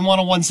that you hear on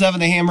 101.7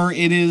 The Hammer,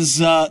 it is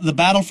the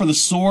battle for the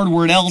sword.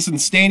 We're at Ellison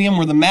Stadium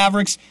where the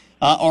Mavericks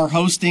are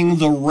hosting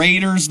the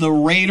Raiders. The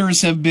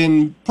Raiders have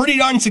been pretty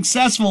darn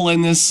successful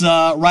in this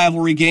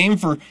rivalry game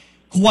for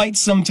quite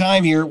some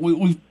time here.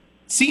 We've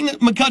seen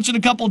McCutcheon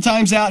a couple of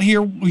times out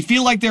here. We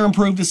feel like they're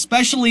improved,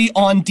 especially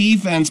on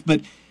defense,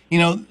 but,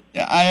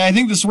 I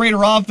think this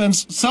Raider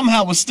offense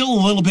somehow was still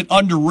a little bit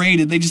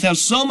underrated. They just have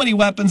so many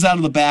weapons out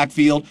of the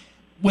backfield.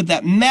 With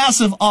that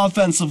massive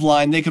offensive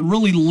line, they could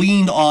really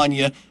lean on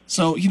you.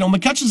 So,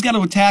 McCutcheon's got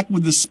to attack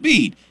with the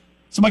speed.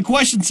 So my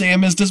question,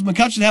 Sam, is does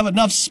McCutcheon have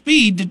enough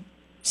speed to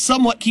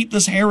somewhat keep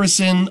this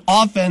Harrison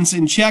offense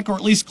in check, or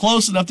at least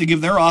close enough to give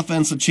their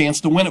offense a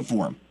chance to win it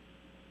for him?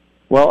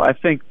 Well, I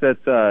think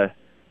that,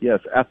 yes,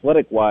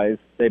 athletic-wise,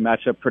 they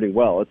match up pretty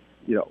well. It's,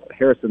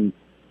 Harrison's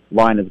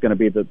line is going to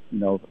be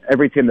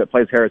every team that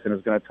plays Harrison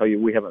is going to tell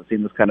you we haven't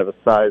seen this kind of a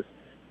size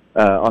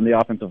on the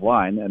offensive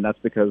line, and that's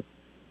because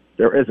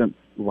there isn't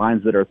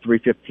lines that are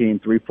 315,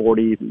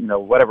 340,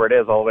 whatever it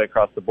is, all the way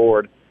across the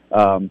board,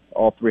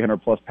 all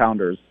 300-plus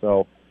pounders.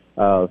 So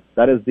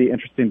that is the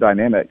interesting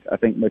dynamic. I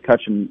think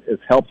McCutcheon is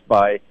helped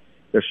by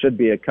there should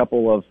be a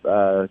couple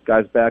of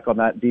guys back on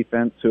that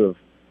defense who have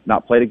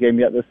not played a game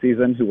yet this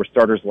season, who were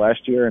starters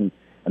last year, and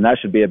that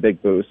should be a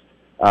big boost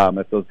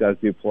if those guys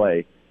do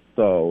play.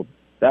 So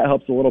that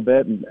helps a little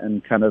bit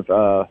and kind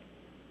of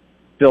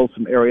fill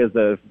some areas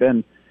that have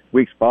been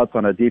weak spots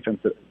on a defense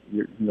that,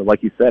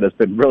 like you said, has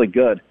been really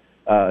good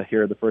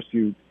here the first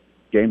few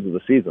games of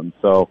the season.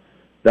 So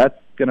that's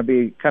going to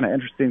be kind of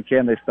interesting.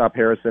 Can they stop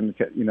Harrison?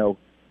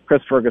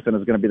 Chris Ferguson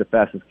is going to be the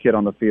fastest kid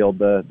on the field,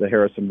 the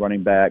Harrison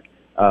running back.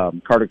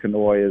 Carter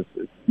Kanoy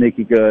is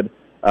sneaky good,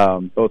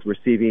 both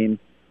receiving,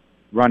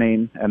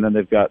 running, and then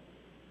they've got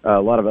a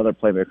lot of other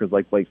playmakers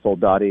like Blake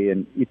Soldati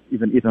and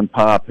even Ethan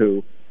Pop,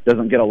 who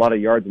doesn't get a lot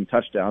of yards and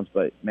touchdowns,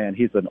 but, man,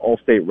 he's an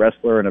all-state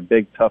wrestler and a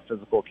big, tough,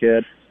 physical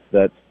kid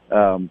that,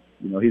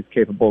 he's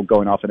capable of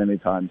going off at any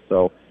time.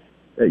 So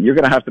you're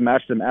going to have to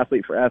match them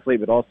athlete for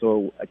athlete, but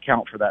also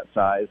account for that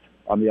size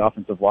on the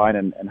offensive line,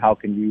 and how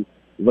can you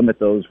limit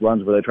those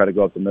runs where they try to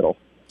go up the middle.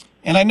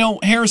 And I know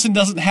Harrison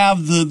doesn't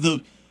have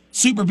the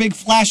super big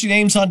flashy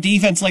names on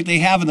defense like they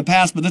have in the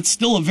past, but that's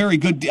still a very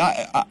good.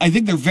 I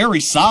think they're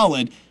very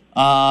solid,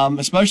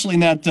 especially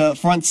in that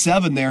front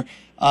seven there.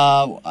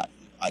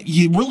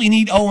 you really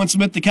need Owen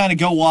Smith to kind of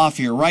go off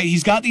here, right?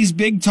 He's got these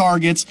big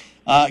targets.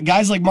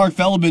 Guys like Mark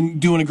Fell have been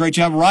doing a great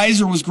job.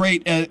 Reiser was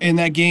great in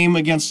that game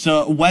against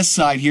West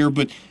Side here,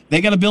 but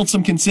they got to build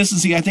some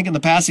consistency, I think, in the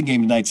passing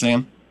game tonight,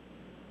 Sam.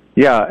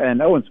 Yeah,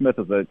 and Owen Smith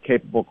is a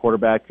capable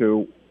quarterback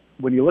who,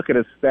 when you look at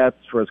his stats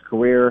for his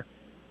career,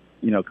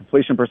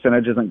 completion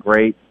percentage isn't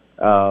great.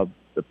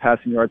 The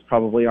passing yards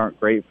probably aren't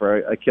great for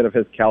a kid of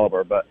his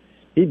caliber, but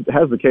he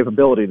has the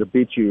capability to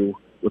beat you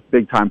with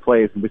big-time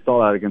plays, and we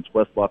saw that against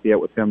West Lafayette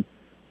with him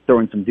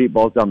throwing some deep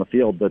balls down the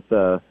field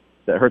that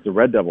hurt the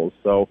Red Devils.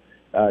 So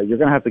you're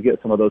going to have to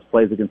get some of those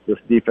plays against this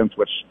defense,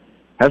 which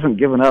hasn't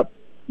given up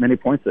many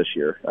points this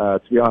year,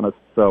 to be honest.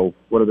 So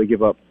what do they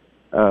give up?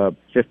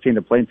 15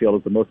 to Plainfield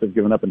is the most they've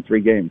given up in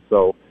 3 games.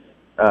 So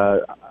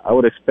I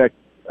would expect,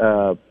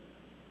 that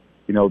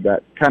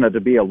kind of to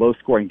be a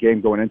low-scoring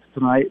game going into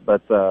tonight.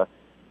 But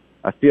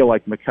I feel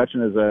like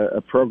McCutcheon is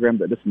a program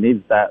that just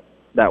needs that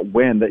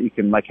win that you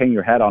can hang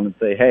your hat on and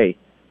say, hey,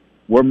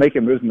 we're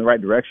making moves in the right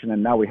direction,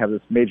 and now we have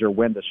this major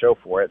win to show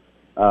for it,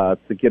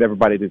 to get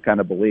everybody to kind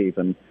of believe.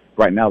 And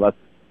right now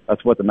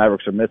that's what the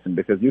Mavericks are missing,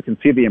 because you can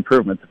see the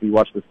improvements if you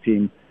watch this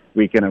team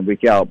week in and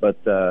week out, but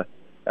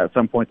at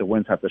some point the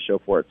wins have to show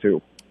for it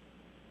too.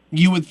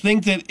 You would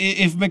think that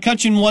if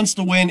McCutcheon wants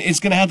to win, it's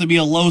going to have to be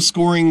a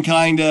low-scoring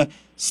kind of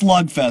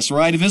slugfest,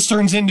 right? If this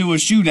turns into a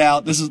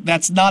shootout,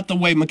 that's not the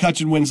way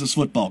McCutcheon wins this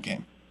football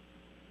game.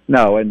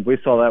 No, and we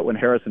saw that when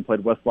Harrison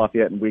played West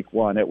Lafayette in week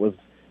 1. It was,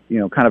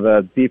 kind of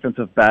a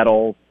defensive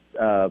battle,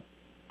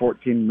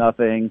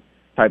 14-0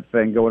 type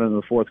thing going into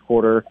the fourth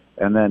quarter,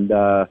 and then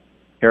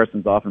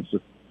Harrison's offense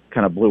just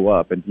kind of blew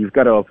up. And you've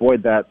got to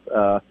avoid that.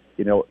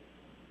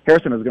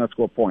 Harrison is going to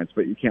score points,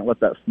 but you can't let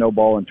that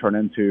snowball and turn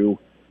into,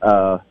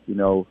 a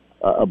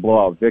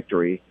blowout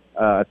victory.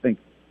 I think,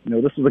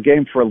 this was a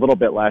game for a little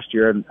bit last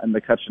year, and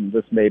McCutcheon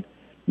just made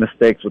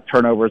mistakes with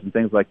turnovers and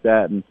things like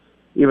that. And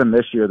even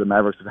this year, the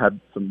Mavericks have had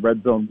some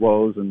red zone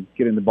woes and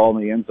getting the ball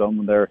in the end zone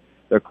when they're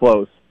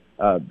close.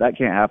 That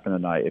can't happen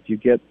tonight. If you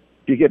get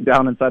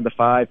down inside the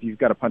 5, you've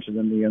got to punch it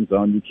in the end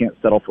zone. You can't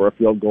settle for a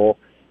field goal.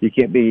 You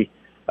can't be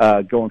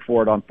going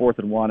forward on 4th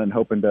and 1 and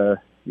hoping to,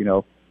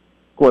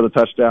 score the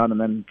touchdown and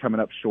then coming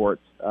up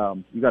short.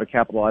 You got to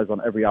capitalize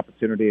on every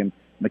opportunity, and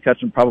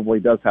McCutcheon probably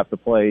does have to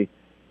play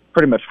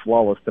pretty much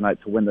flawless tonight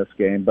to win this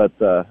game, but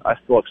I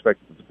still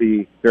expect it to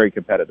be very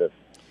competitive.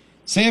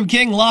 Sam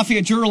King,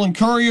 Lafayette Journal and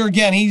Courier.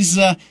 Again, he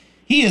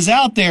is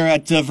out there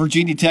at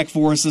Virginia Tech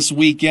for us this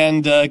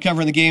weekend,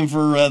 covering the game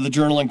for the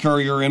Journal and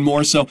Courier and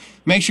more. So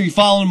make sure you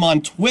follow him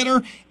on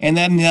Twitter, and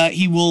then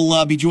he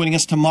will be joining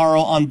us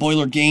tomorrow on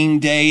Boiler Game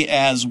Day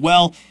as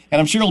well. And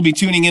I'm sure he'll be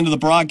tuning into the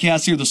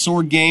broadcast here, the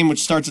Sword game,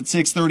 which starts at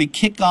 6:30,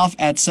 kickoff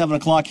at 7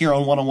 o'clock here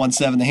on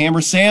 101.7 The Hammer.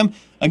 Sam,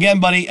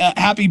 again, buddy,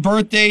 happy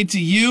birthday to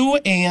you,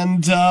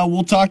 and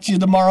we'll talk to you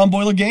tomorrow on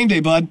Boiler Game Day,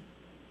 bud.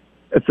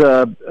 It's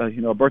a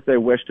birthday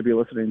wish to be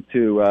listening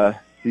to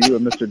you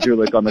and Mr.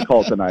 Julik on the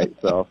call tonight.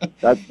 So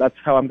that's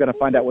how I'm going to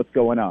find out what's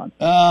going on.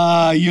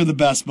 You're the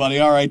best, buddy.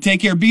 All right, take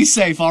care. Be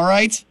safe, all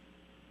right?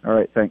 All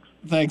right, thanks.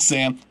 Thanks,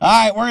 Sam. All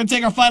right, we're going to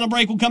take our final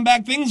break. We'll come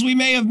back. Things we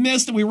may have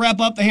missed, and we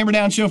wrap up the Hammer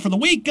Down Show for the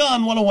week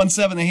on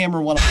 101.7 The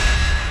Hammer.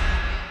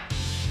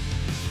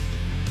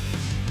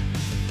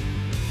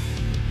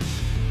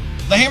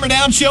 The Hammer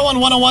Down Show on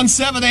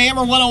 101.7 The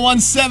Hammer,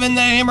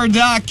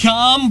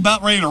 101.7thehammer.com.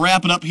 About ready to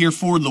wrap it up here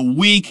for the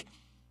week.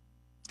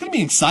 It's going to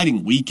be an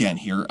exciting weekend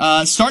here.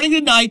 Starting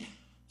tonight,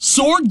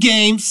 Sword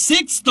game,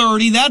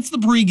 6:30. That's the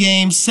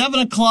pregame. 7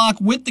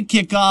 o'clock with the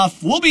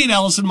kickoff. We'll be at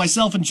Ellison,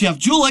 myself and Jeff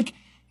Julik,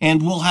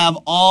 and we'll have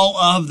all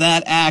of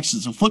that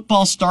action. So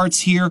football starts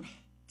here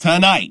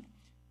tonight.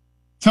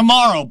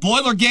 Tomorrow,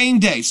 Boiler Game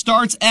Day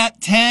starts at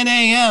 10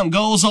 a.m.,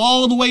 goes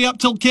all the way up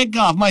till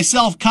kickoff.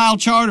 Myself, Kyle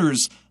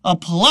Charters, a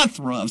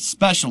plethora of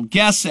special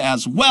guests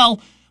as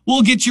well.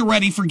 We'll get you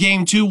ready for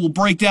Game 2. We'll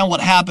break down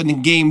what happened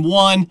in Game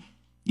 1.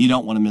 You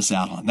don't want to miss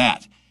out on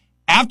that.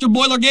 After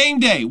Boiler Game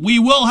Day, we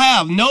will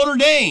have Notre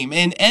Dame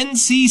and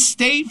NC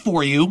State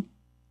for you,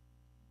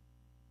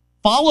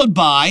 followed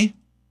by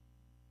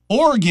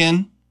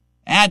Oregon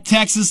at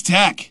Texas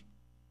Tech.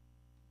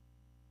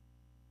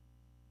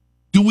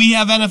 Do we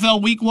have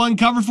NFL Week 1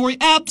 covered for you?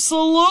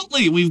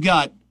 Absolutely. We've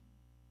got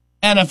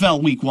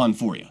NFL Week 1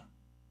 for you.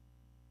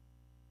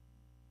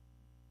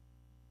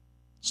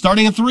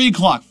 Starting at 3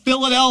 o'clock,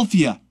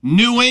 Philadelphia,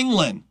 New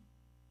England.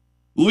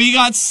 We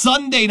got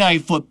Sunday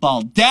Night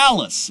Football,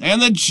 Dallas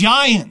and the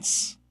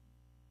Giants.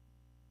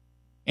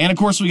 And, of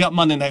course, we got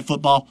Monday Night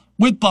Football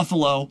with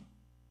Buffalo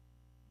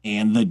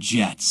and the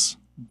Jets.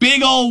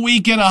 Big old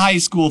weekend of high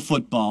school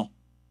football.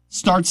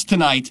 Starts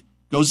tonight,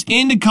 goes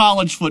into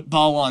college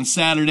football on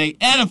Saturday,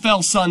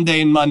 NFL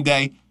Sunday and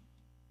Monday.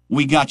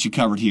 We got you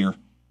covered here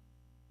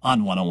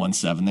on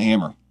 101.7 The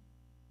Hammer.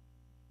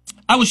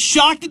 I was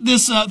shocked at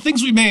this,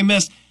 things we may have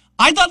missed.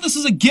 I thought this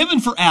was a given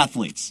for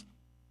athletes.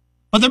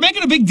 But they're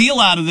making a big deal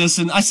out of this,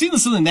 and I've seen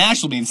this in the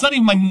national media. It's not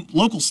even my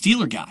local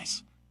Steeler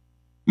guys.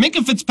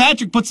 Minka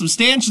Fitzpatrick put some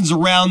stanchions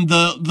around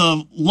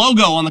the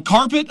logo on the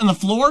carpet and the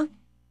floor.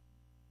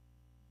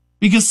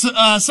 because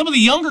some of the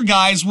younger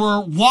guys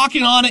were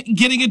walking on it and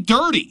getting it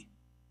dirty.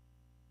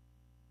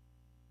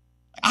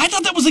 I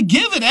thought that was a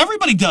given.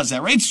 Everybody does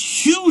that, right?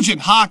 It's huge in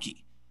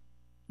hockey.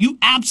 You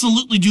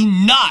absolutely do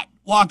not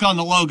walk on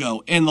the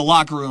logo in the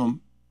locker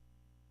room.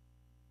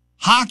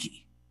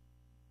 Hockey.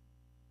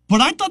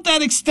 But I thought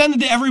that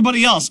extended to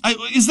everybody else.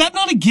 Is that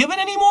not a given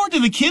anymore? Do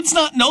the kids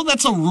not know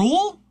that's a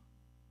rule?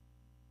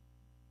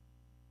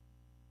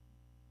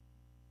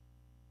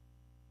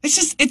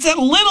 It's that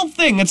little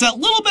thing. It's that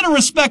little bit of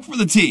respect for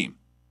the team.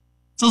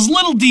 It's those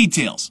little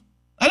details.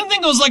 I didn't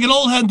think it was like an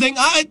old head thing.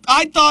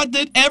 I thought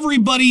that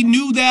everybody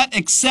knew that,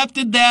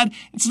 accepted that.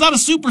 It's not a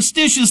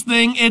superstitious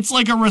thing. It's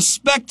like a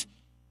respect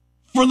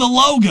for the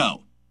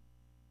logo.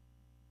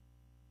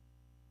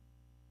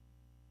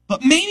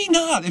 But maybe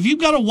not. If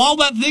you've got to wall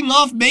that thing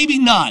off, maybe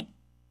not.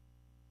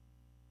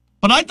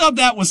 But I thought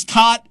that was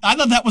taught. I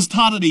thought that was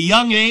taught at a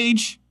young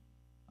age.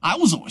 I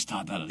was always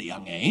taught that at a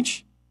young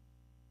age.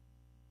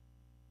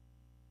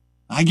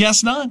 I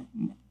guess not.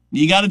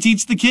 You got to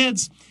teach the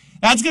kids.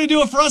 That's going to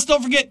do it for us.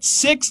 Don't forget,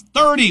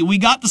 6:30. We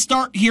got the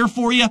start here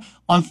for you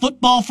on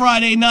Football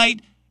Friday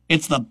night.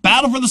 It's the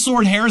Battle for the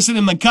Sword, Harrison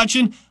and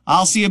McCutcheon.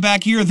 I'll see you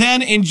back here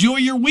then. Enjoy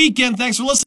your weekend. Thanks for listening.